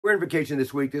We're on vacation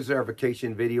this week. This is our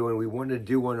vacation video, and we wanted to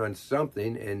do one on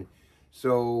something, and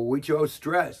so we chose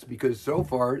stress because so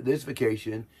far this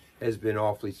vacation has been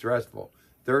awfully stressful.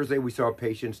 Thursday we saw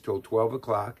patients till 12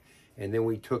 o'clock, and then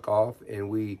we took off and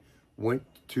we went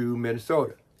to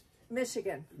Minnesota.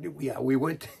 Michigan. Yeah, we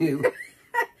went to...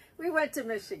 We went to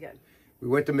Michigan. We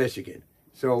went to Michigan.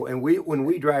 So, and when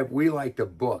we drive, we like to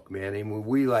book, man. And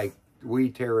when we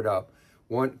tear it up.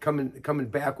 Coming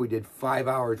back, we did 5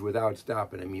 hours without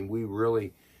stopping. I mean, we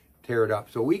really tear it up.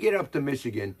 So we get up to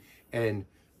Michigan, and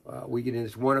we get in.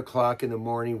 It's 1 o'clock in the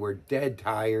morning. We're dead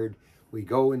tired. We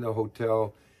go in the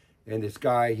hotel, and this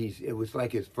guy, it was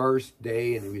like his first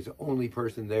day, and he was the only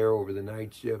person there over the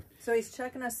night shift. So he's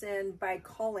checking us in by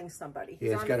calling somebody.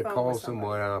 Yeah, he's got to call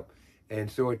someone up.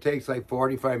 And so it takes like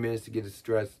 45 minutes to get his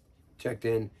stressed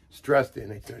in. I start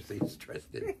saying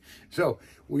stressed in. So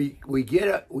we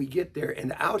get there, and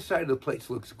the outside of the place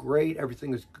looks great.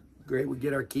 Everything is great. We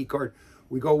get our key card.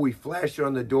 We flash it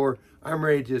on the door. I'm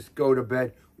ready to just go to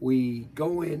bed. We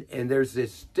go in, and there's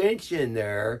this stench in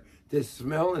there, this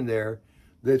smell in there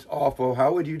that's awful.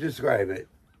 How would you describe it?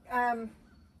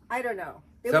 I don't know.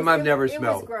 Something I've never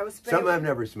smelled. It was gross. Something I've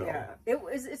never smelled. Yeah,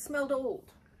 it smelled old.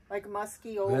 Like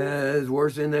musky old. It's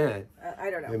worse than that. I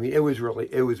don't know. I mean, it was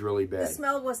really bad. The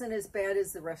smell wasn't as bad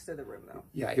as the rest of the room, though.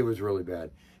 Yeah, it was really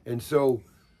bad. And so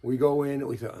we go in, and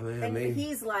we thought, oh, man, and maybe.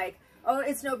 He's like, oh,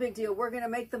 it's no big deal. We're going to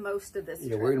make the most of this. Yeah,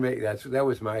 trip. we're going to make that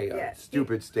was my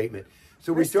stupid statement.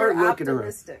 So we Mr. started looking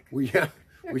Optimistic. around.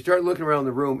 We started looking around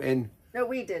the room, and no,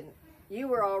 we didn't. You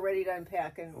were all ready to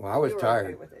unpack, and well, I was tired.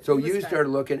 Okay with it. So you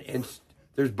started looking, and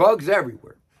there's bugs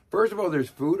everywhere. First of all, there's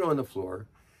food on the floor.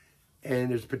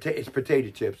 And there's potato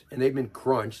chips, and they've been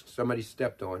crunched. Somebody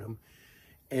stepped on them.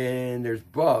 And there's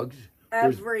bugs.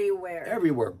 Everywhere.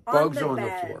 Everywhere. Bugs on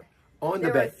the floor. On the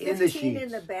bed. In the sheets. 15 in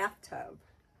the bathtub.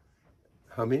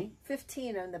 How many?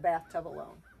 15 in the bathtub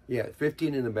alone. Yeah,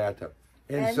 15 in the bathtub.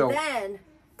 And so, then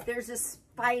there's a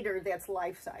spider that's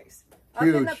life-size. Up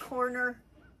huge. In the corner,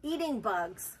 eating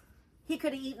bugs. He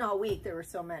could have eaten all week. There were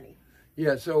so many.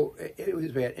 Yeah, so it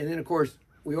was bad. And then, of course,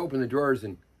 we opened the drawers,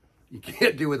 and you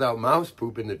can't do without mouse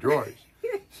poop in the drawers.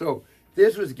 So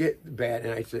this was getting bad,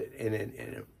 and I said,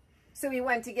 and so he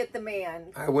went to get the man.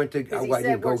 I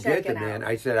didn't go get the man.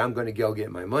 I said, I'm going to go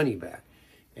get my money back.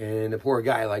 And the poor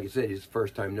guy, like I said, it's the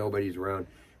first time nobody's around.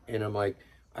 And I'm like,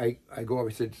 I go over,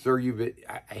 I said, sir,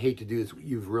 I hate to do this.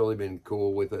 You've really been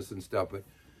cool with us and stuff, but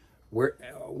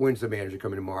when's the manager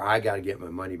coming tomorrow? I got to get my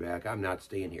money back. I'm not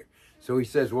staying here. So he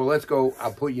says, well, let's go.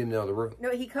 I'll put you in another room.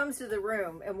 No, he comes to the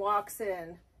room and walks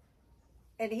in.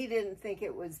 And he didn't think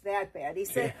it was that bad. He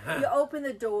said, you open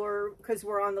the door because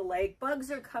we're on the lake. Bugs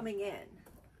are coming in.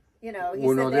 You know, he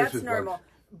said that's normal.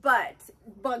 But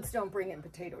bugs don't bring in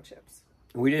potato chips.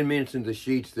 We didn't mention the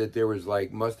sheets that there was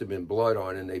must have been blood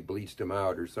on, and they bleached them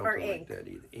out or something ink. like that.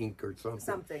 Either ink or something.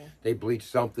 Something. They bleached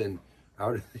something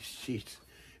out of the sheets.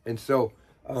 And so...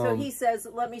 so he says,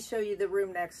 let me show you the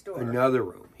room next door. Another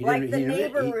room. The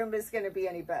neighbor room is going to be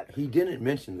any better. He didn't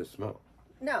mention the smell.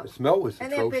 No. The smell was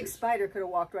atrocious. And that big spider could have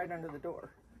walked right under the door.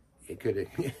 It could have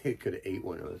ate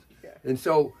one of us. Yeah. And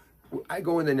so I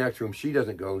go in the next room. She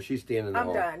doesn't go. She's standing in the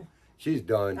hall. I'm done. She's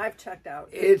done. I've checked out.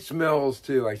 It smells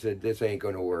too. I said, this ain't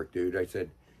going to work, dude. I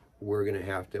said, we're going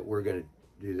to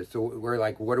do this. So we're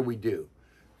like, what do we do?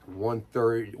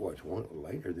 1:30. Well, it's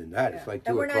later than that. Yeah. It's like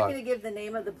 2 o'clock. And we're not going to give the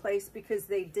name of the place because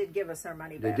they did give us our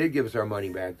money back. They did give us our money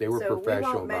back. They were professional about it.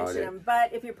 We won't mention them.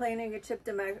 But if you're planning a trip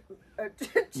to Mexico.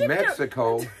 We're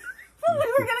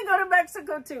going to go to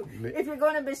Mexico too. If you're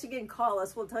going to Michigan, call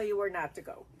us. We'll tell you where not to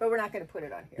go. But we're not going to put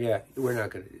it on here. Yeah, we're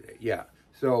not going to do that. Yeah.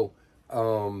 So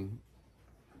then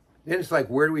it's like,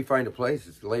 where do we find a place?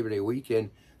 It's Labor Day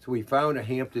weekend. So we found a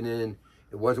Hampton Inn.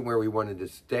 It wasn't where we wanted to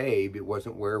stay. It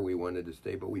wasn't where we wanted to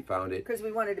stay, but we found it. Because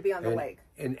we wanted to be on the lake.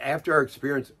 And after our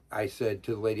experience, I said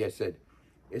to the lady,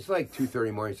 it's like 2:30 in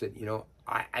the morning. I said,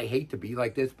 I hate to be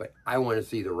like this, but I want to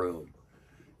see the room.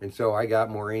 And so I got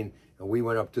Maureen, and we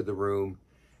went up to the room.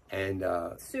 And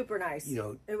super nice.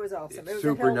 It was awesome. It was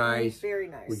super nice. Very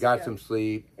nice. We got some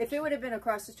sleep. If it would have been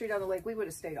across the street on the lake, we would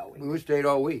have stayed all week. We would have stayed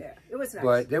all week. Yeah, it was nice.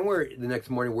 But then the next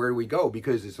morning, where do we go?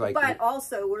 Because it's like... But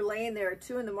also, we're laying there at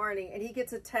 2 in the morning, and he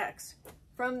gets a text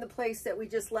from the place that we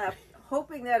just left,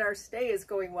 hoping that our stay is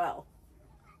going well.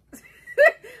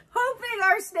 Hoping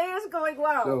our stay is going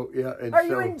well. So, yeah. And Are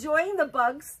you enjoying the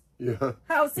bugs? Yeah.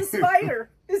 How's the spider?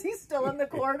 Is he still in the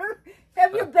corner?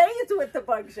 Have you bathed with the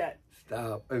bugs yet?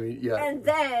 Stop. I mean, yeah. And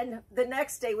then the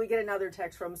next day we get another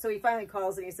text from him. So he finally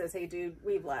calls and he says, hey, dude,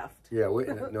 we've left. Yeah.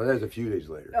 No, that was a few days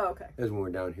later. Oh, okay. That's when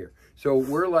we're down here. So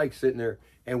we're like sitting there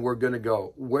and we're going to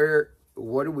go.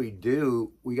 What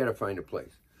do? We got to find a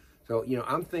place. So, you know,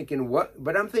 I'm thinking what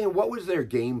was their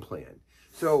game plan?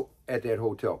 So at that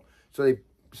hotel. So they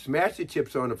smash the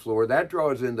chips on the floor. That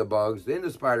draws in the bugs. Then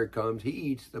the spider comes. He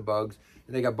eats the bugs.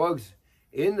 And they got bugs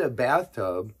in the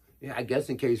bathtub. Yeah, I guess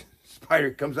in case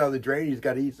spider comes out of the drain, he's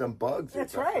got to eat some bugs.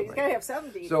 That's right. He's got to have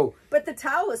something to eat. So, but the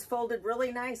towel is folded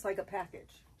really nice, like a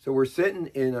package. So we're sitting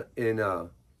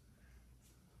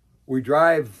we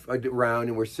drive around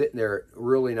and we're sitting there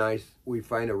really nice. We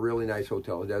find a really nice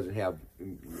hotel. It doesn't have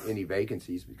any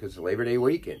vacancies because it's Labor Day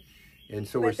weekend. And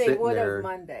so we're sitting there.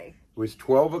 Monday. It was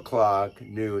 12 o'clock,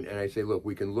 noon. And I say, look,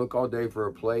 we can look all day for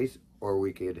a place or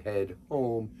we could head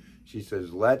home. She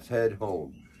says, let's head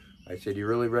home. I said, you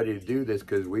really ready to do this?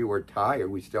 Because we were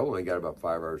tired. We still only got about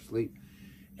 5 hours sleep.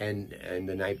 And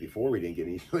the night before we didn't get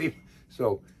any sleep.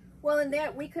 So. Well, and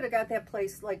that we could have got that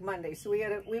place like Monday, so we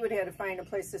would have had to find a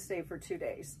place to stay for 2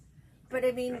 days. But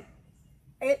I mean,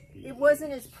 it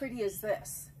wasn't as pretty as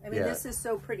this. I mean, this is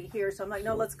so pretty here. So I'm like,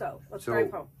 no, let's go. Let's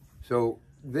drive home. So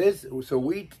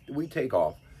we take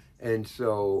off, and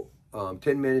so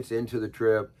 10 minutes into the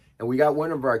trip, and we got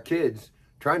one of our kids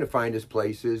trying to find us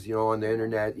places, you know, on the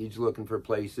internet. He's looking for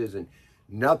places, and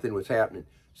nothing was happening.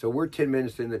 So we're 10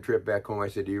 minutes into the trip back home. I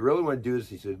said, do you really want to do this?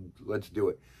 He said, let's do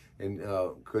it. And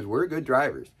because we're good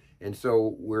drivers. And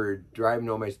so we're driving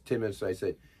home. 10 minutes. I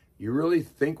said, you really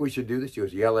think we should do this? She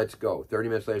goes, yeah, let's go. 30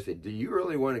 minutes later, I said, do you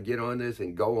really want to get on this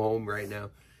and go home right now?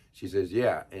 She says,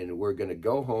 yeah. And we're going to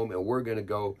go home, and we're going to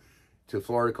go to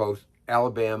Florida coast,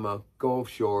 Alabama, Gulf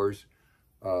Shores,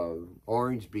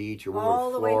 Orange Beach, or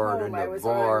all Florida,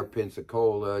 Navarre,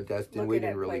 Pensacola, Destin. We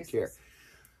didn't really care.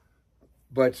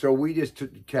 But so we just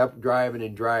kept driving,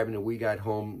 and we got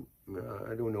home.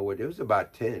 I don't know what it was,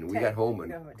 about 10. We got home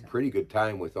in a pretty good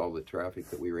time with all the traffic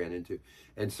that we ran into.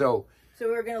 And so we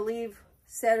were going to leave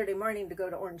Saturday morning to go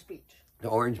to Orange Beach. To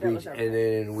Orange Beach, and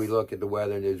then we look at the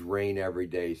weather, and there's rain every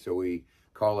day. So we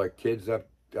call our kids up.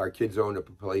 Our kids own a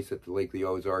place at the Lake of the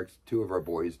Ozarks. 2 of our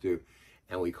boys do.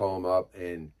 And we call them up,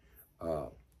 and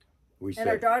we said,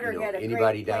 our daughter had a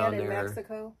anybody great plan down there in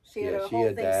Mexico. She had a whole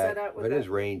thing set up with it was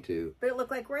rain too. But it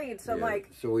looked like rain. So I'm like,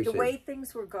 the way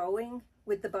things were going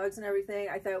with the bugs and everything,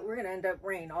 I thought we're going to end up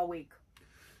rain all week.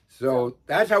 So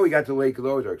that's how we got to Lake of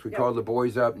the Ozarks. We called the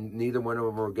boys up. Neither one of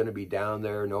them were going to be down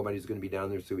there. Nobody's going to be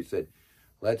down there. So we said,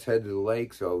 let's head to the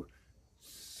lake. So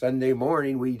Sunday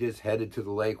morning, we just headed to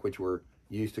the lake, which we're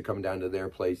used to coming down to their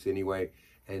place anyway.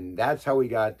 And that's how we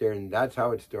got there. And that's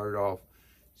how it started off.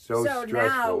 So stressful.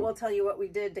 Now we'll tell you what we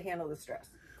did to handle the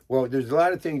stress. Well, there's a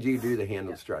lot of things you do to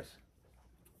handle stress.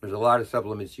 There's a lot of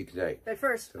supplements you can take. But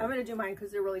first, I'm going to do mine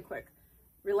because they're really quick.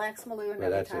 Relax-Maloo and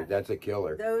Everytime. That's a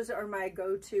killer. Those are my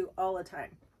go-to all the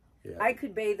time. Yeah. I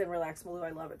could bathe in Relax-Maloo.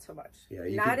 I love it so much. Yeah,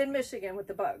 Not in Michigan with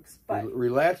the bugs, but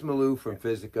Relax-Maloo from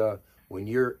Physica. When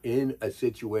you're in a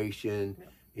situation,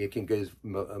 it can give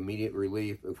immediate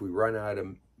relief. If we run out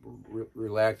of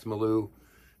Relax-Maloo,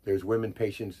 there's women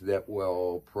patients that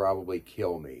will probably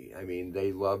kill me. I mean,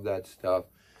 they love that stuff.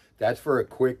 That's for a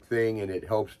quick thing, and it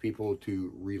helps people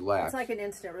to relax. It's like an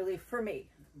instant relief for me.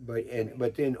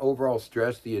 But then overall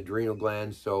stress, the adrenal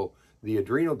glands. So the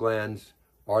adrenal glands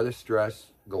are the stress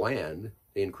gland.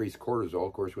 They increase cortisol.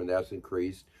 Of course, when that's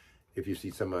increased, if you see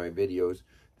some of my videos,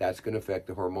 that's going to affect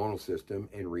the hormonal system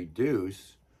and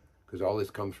reduce, because all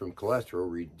this comes from cholesterol,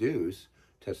 reduce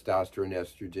testosterone,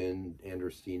 estrogen,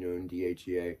 androstenedione,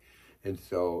 DHEA. And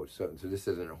so this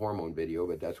isn't a hormone video,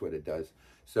 but that's what it does.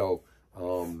 So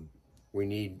we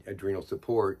need adrenal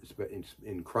support.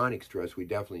 In chronic stress, we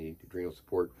definitely need adrenal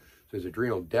support. So there's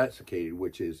adrenal desiccated,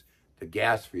 which is the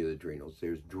gas for the adrenals.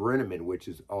 There's drenamine, which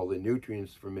is all the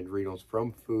nutrients from adrenals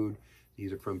from food.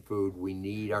 These are from food. We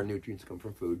need our nutrients to come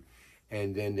from food.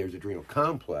 And then there's adrenal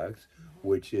complex,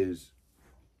 which is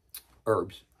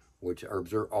herbs, which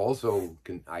herbs are also,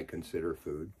 I consider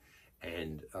food.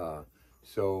 And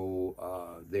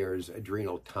there's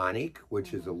adrenal tonic,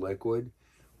 which is a liquid,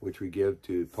 which we give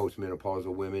to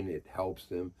postmenopausal women. It helps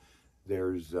them.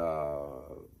 There's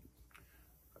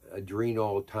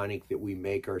adrenal tonic that we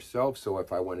make ourselves. So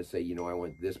if I want to say, I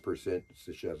want this percent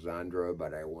Shazandra,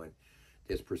 but I want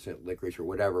this percent licorice or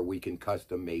whatever, we can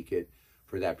custom make it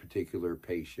for that particular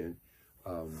patient.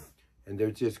 And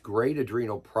there's just great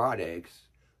adrenal products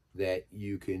that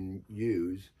you can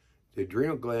use. The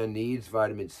adrenal gland needs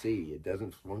vitamin C. It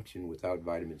doesn't function without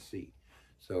vitamin C.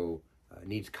 So it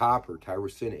needs copper,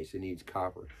 tyrosinase, it needs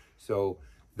copper. So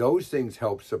those things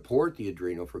help support the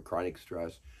adrenal for chronic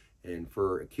stress. And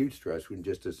for acute stress, when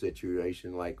just a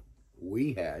situation like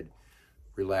we had,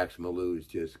 Relax-Maloo is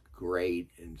just great,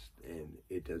 and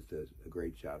it does a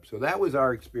great job. So that was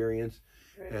our experience.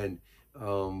 Right.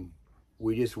 And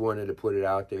we just wanted to put it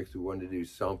out there because we wanted to do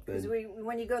something. Because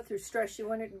when you go through stress, you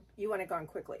want it gone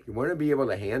quickly. You want to be able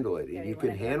to handle it, and you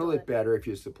can handle it better if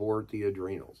you support the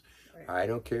adrenals. Right. I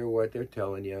don't care what they're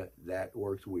telling you, that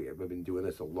works. I've been doing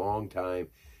this a long time,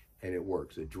 and it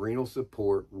works. Adrenal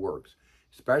support works,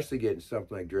 especially getting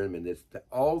something like Dramamine. That's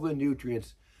all the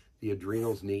nutrients the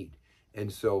adrenals need,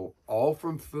 and so all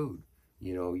from food.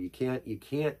 You know, you can't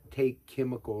take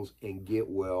chemicals and get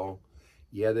well.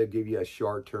 Yeah, they'll give you a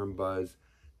short-term buzz.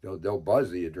 They'll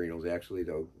buzz the adrenals. Actually,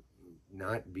 they'll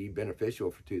not be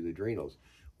beneficial to the adrenals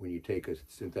when you take a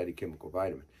synthetic chemical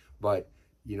vitamin. But,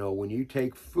 you know, when you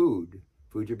take food's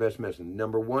your best medicine.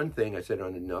 Number one thing I said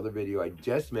on another video I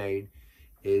just made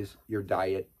is your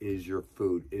diet is your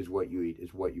food, is what you eat,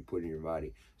 is what you put in your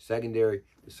body. Secondary,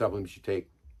 the supplements you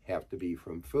take have to be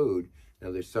from food.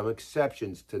 Now, there's some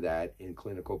exceptions to that in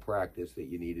clinical practice that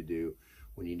you need to do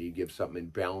when you need to give something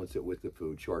and balance it with the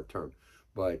food short term.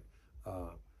 But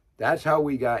that's how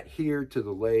we got here to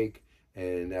the lake,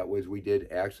 and that was, we did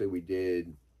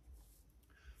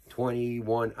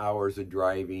 21 hours of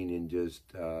driving in just,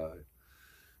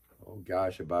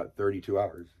 about 32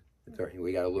 hours.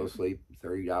 We got a little sleep,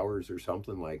 30 hours or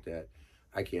something like that.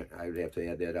 I would have to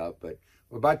add that up, but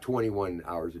about 21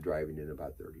 hours of driving in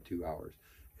about 32 hours.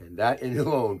 And that in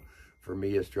alone for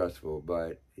me is stressful,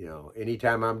 but you know,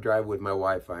 anytime I'm driving with my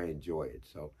wife, I enjoy it.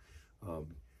 So,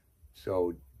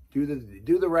 so do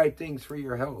the right things for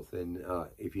your health. And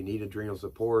if you need adrenal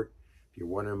support, if you're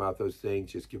wondering about those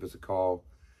things, just give us a call,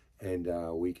 and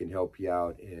we can help you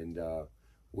out. And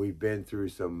we've been through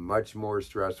some much more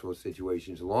stressful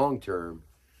situations long term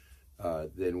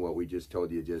than what we just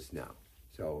told you just now.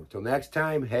 So until next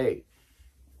time, hey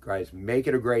guys, make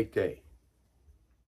it a great day.